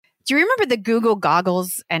Do you remember the Google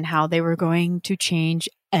goggles and how they were going to change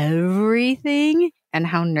everything and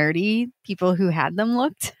how nerdy people who had them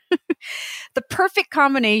looked? The perfect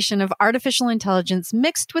combination of artificial intelligence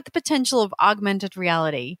mixed with the potential of augmented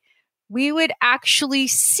reality. We would actually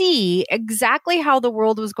see exactly how the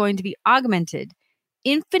world was going to be augmented.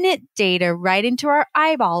 Infinite data right into our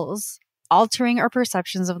eyeballs, altering our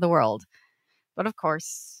perceptions of the world. But of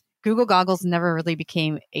course, Google goggles never really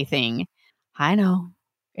became a thing. I know.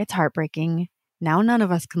 It's heartbreaking. Now none of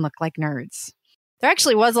us can look like nerds. There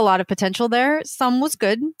actually was a lot of potential there. Some was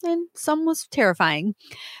good and some was terrifying.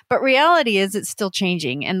 But reality is it's still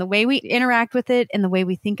changing. And the way we interact with it and the way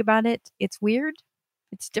we think about it, it's weird.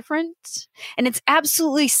 It's different. And it's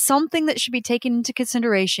absolutely something that should be taken into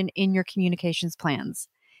consideration in your communications plans.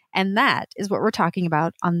 And that is what we're talking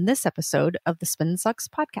about on this episode of the Spin Sucks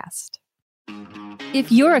podcast.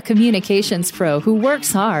 If you're a communications pro who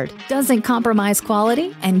works hard, doesn't compromise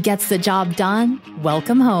quality, and gets the job done,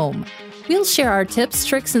 welcome home. We'll share our tips,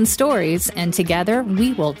 tricks, and stories, and together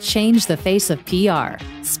we will change the face of PR.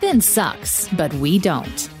 Spin sucks, but we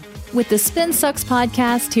don't. With the Spin Sucks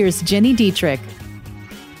podcast, here's Jenny Dietrich.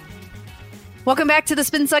 Welcome back to the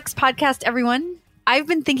Spin Sucks podcast, everyone. I've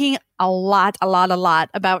been thinking a lot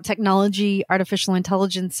about technology, artificial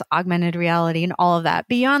intelligence, augmented reality, and all of that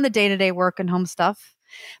beyond the day-to-day work and home stuff,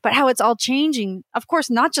 but how it's all changing, of course,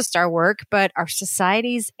 not just our work, but our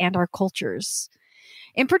societies and our cultures.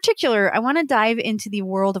 In particular, I want to dive into the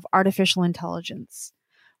world of artificial intelligence.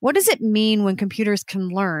 What does it mean when computers can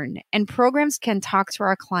learn and programs can talk to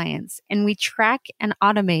our clients and we track and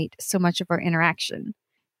automate so much of our interaction?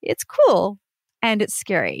 It's cool and it's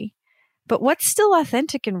scary. But what's still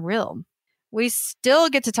authentic and real? We still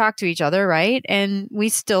get to talk to each other, right? And we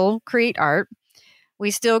still create art.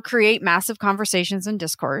 We still create massive conversations and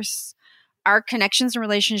discourse. Our connections and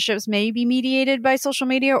relationships may be mediated by social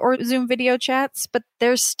media or Zoom video chats, but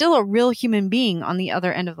there's still a real human being on the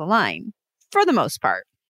other end of the line, for the most part.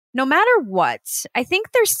 No matter what, I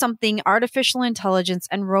think there's something artificial intelligence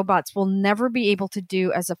and robots will never be able to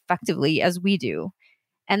do as effectively as we do,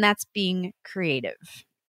 and that's being creative.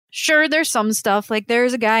 Sure, there's some stuff, like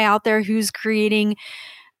there's a guy out there who's creating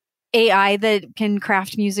AI that can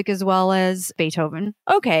craft music as well as Beethoven.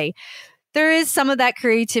 Okay, there is some of that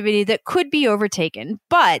creativity that could be overtaken,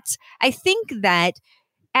 but I think that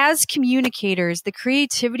as communicators, the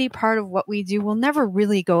creativity part of what we do will never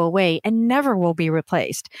really go away and never will be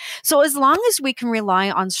replaced. So as long as we can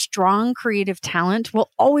rely on strong creative talent,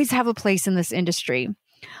 we'll always have a place in this industry.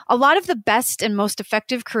 A lot of the best and most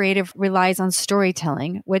effective creative relies on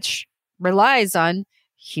storytelling, which relies on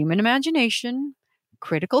human imagination,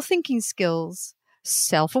 critical thinking skills,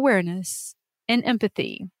 self-awareness, and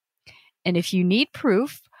empathy. And if you need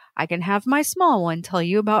proof, I can have my small one tell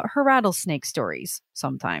you about her rattlesnake stories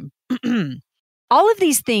sometime. All of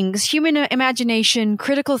these things, human imagination,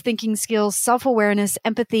 critical thinking skills, self-awareness,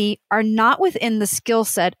 empathy, are not within the skill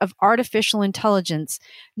set of artificial intelligence,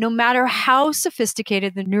 no matter how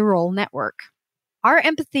sophisticated the neural network. Our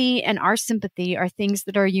empathy and our sympathy are things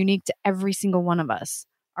that are unique to every single one of us.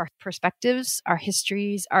 Our perspectives, our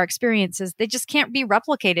histories, our experiences, they just can't be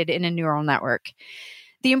replicated in a neural network.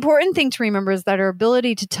 The important thing to remember is that our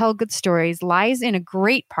ability to tell good stories lies in a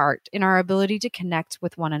great part in our ability to connect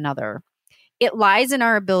with one another. It lies in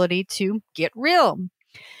our ability to get real.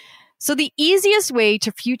 So the easiest way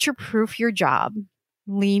to future-proof your job,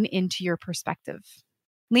 lean into your perspective.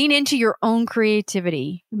 Lean into your own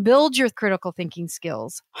creativity. Build your critical thinking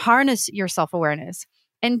skills. Harness your self-awareness.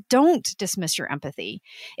 And don't dismiss your empathy.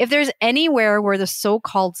 If there's anywhere where the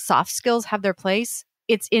so-called soft skills have their place,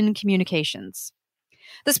 it's in communications.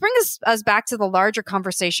 This brings us back to the larger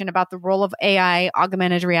conversation about the role of AI,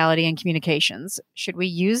 augmented reality, and communications. Should we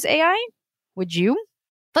use AI? Would you?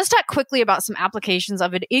 Let's talk quickly about some applications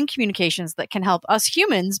of it in communications that can help us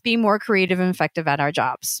humans be more creative and effective at our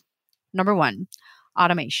jobs. Number one,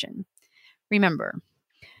 automation. Remember,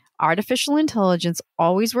 artificial intelligence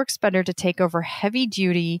always works better to take over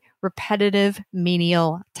heavy-duty, repetitive,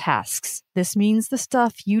 menial tasks. This means the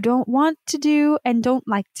stuff you don't want to do and don't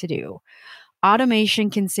like to do. Automation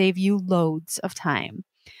can save you loads of time.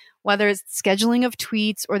 Whether it's scheduling of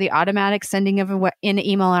tweets or the automatic sending of an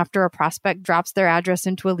email after a prospect drops their address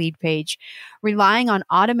into a lead page, relying on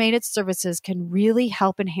automated services can really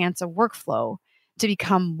help enhance a workflow to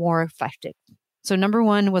become more effective. So number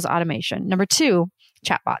one was automation. Number two,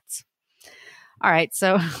 chatbots. All right,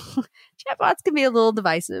 so chatbots can be a little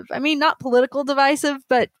divisive. I mean, not political divisive,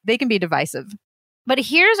 but they can be divisive. But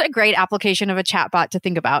here's a great application of a chatbot to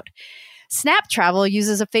think about. Snap Travel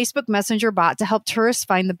uses a Facebook Messenger bot to help tourists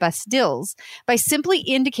find the best deals. By simply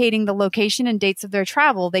indicating the location and dates of their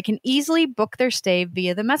travel, they can easily book their stay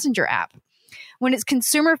via the Messenger app. When it's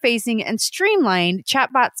consumer-facing and streamlined,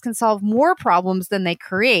 chatbots can solve more problems than they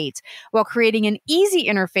create, while creating an easy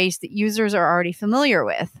interface that users are already familiar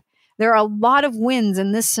with. There are a lot of wins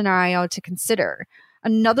in this scenario to consider.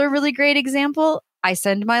 Another really great example, I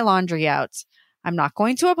send my laundry out. I'm not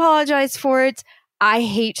going to apologize for it. I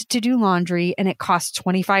hate to do laundry, and it costs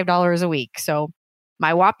 $25 a week. So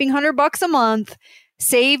my whopping $100 a month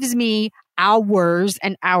saves me hours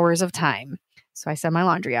and hours of time. So I send my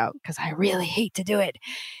laundry out because I really hate to do it.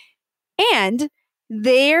 And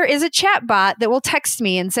there is a chat bot that will text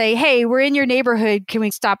me and say, hey, we're in your neighborhood. Can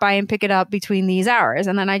we stop by and pick it up between these hours?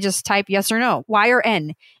 And then I just type yes or no, Y or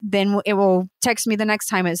N. Then it will text me the next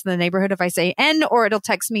time it's in the neighborhood if I say N, or it'll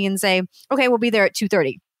text me and say, okay, we'll be there at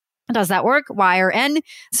 2:30. Does that work? Y or N?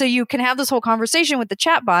 So you can have this whole conversation with the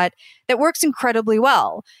chatbot that works incredibly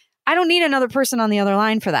well. I don't need another person on the other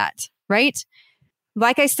line for that, right?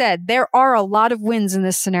 Like I said, there are a lot of wins in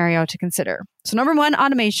this scenario to consider. So number 1,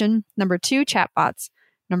 automation. Number 2, chatbots.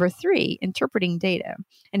 Number 3, interpreting data.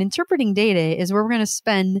 And interpreting data is where we're going to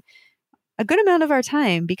spend a good amount of our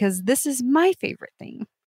time because this is my favorite thing.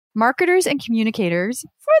 Marketers and communicators,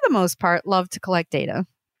 for the most part, love to collect data.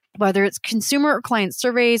 Whether it's consumer or client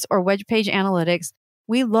surveys or web page analytics,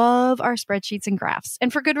 we love our spreadsheets and graphs,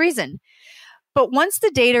 and for good reason. But once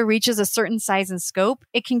the data reaches a certain size and scope,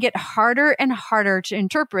 it can get harder and harder to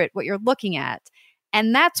interpret what you're looking at.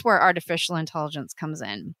 And that's where artificial intelligence comes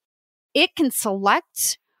in. It can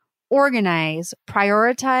select, organize,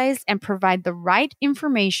 prioritize, and provide the right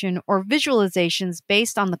information or visualizations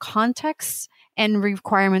based on the context and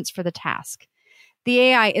requirements for the task. The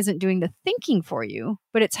AI isn't doing the thinking for you,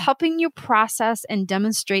 but it's helping you process and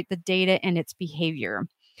demonstrate the data and its behavior.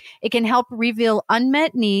 It can help reveal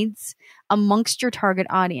unmet needs amongst your target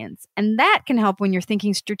audience. And that can help when you're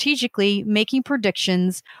thinking strategically, making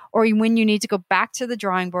predictions, or when you need to go back to the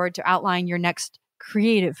drawing board to outline your next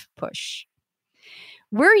creative push.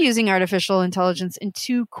 We're using artificial intelligence in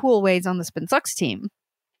 2 cool ways on the SpinSucks team.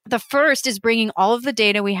 The first is bringing all of the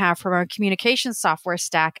data we have from our communication software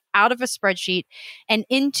stack out of a spreadsheet and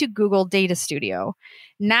into Google Data Studio.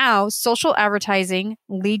 Now, social advertising,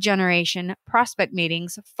 lead generation, prospect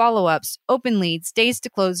meetings, follow-ups, open leads, days to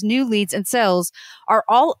close, new leads, and sales are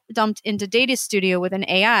all dumped into Data Studio with an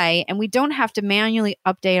AI, and we don't have to manually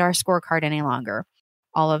update our scorecard any longer.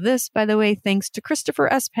 All of this, by the way, thanks to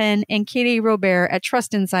Christopher S. Penn and Katie Robert at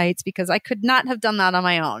Trust Insights, because I could not have done that on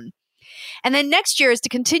my own. And then next year is to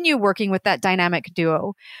continue working with that dynamic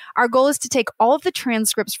duo. Our goal is to take all of the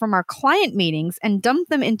transcripts from our client meetings and dump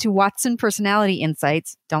them into Watson Personality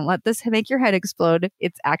Insights. Don't let this make your head explode.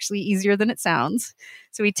 It's actually easier than it sounds.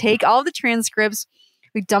 So we take all of the transcripts,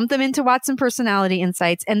 we dump them into Watson Personality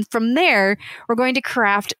Insights, and from there, we're going to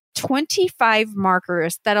craft 25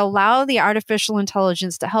 markers that allow the artificial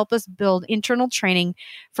intelligence to help us build internal training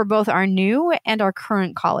for both our new and our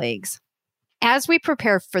current colleagues. As we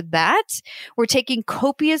prepare for that, we're taking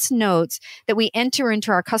copious notes that we enter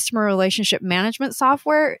into our customer relationship management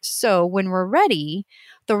software. So when we're ready,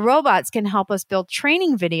 the robots can help us build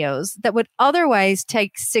training videos that would otherwise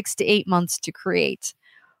take 6 to 8 months to create.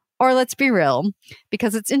 Or let's be real,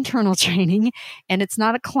 because it's internal training and it's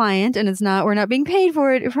not a client and we're not being paid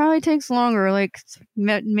for it. It probably takes longer, like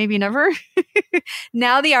maybe never.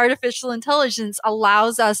 Now the artificial intelligence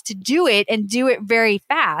allows us to do it and do it very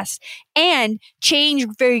fast and change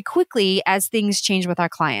very quickly as things change with our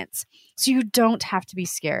clients. So you don't have to be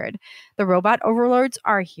scared. The robot overlords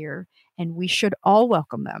are here and we should all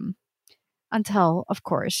welcome them. Until, of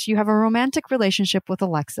course, you have a romantic relationship with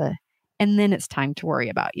Alexa. And then it's time to worry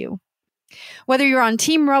about you. Whether you're on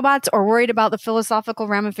Team Robots or worried about the philosophical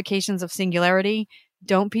ramifications of singularity,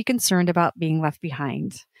 don't be concerned about being left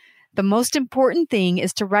behind. The most important thing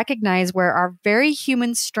is to recognize where our very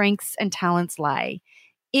human strengths and talents lie.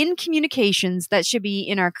 In communications, that should be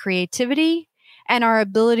in our creativity and our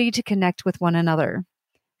ability to connect with one another.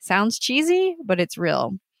 Sounds cheesy, but it's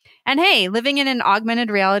real. And hey, living in an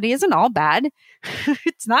augmented reality isn't all bad.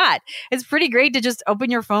 It's not. It's pretty great to just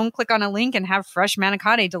open your phone, click on a link, and have fresh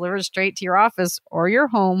manicotti delivered straight to your office or your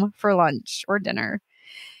home for lunch or dinner.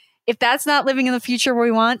 If that's not living in the future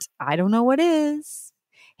we want, I don't know what is.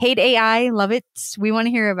 Hate AI, love it. We want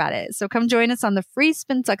to hear about it. So come join us on the free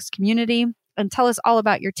SpinSucks community and tell us all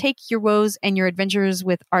about your take, your woes, and your adventures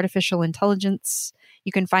with artificial intelligence.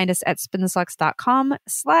 You can find us at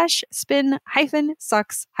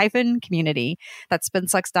spinsucks.com/spin-sucks-community. That's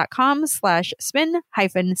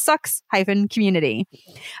spinsucks.com/spin-sucks-community.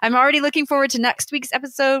 I'm already looking forward to next week's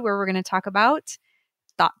episode where we're going to talk about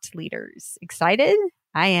thought leaders. Excited?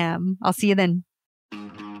 I am. I'll see you then.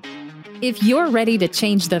 If you're ready to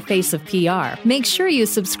change the face of PR, make sure you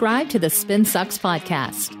subscribe to the Spin Sucks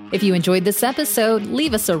podcast. If you enjoyed this episode,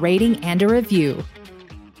 leave us a rating and a review.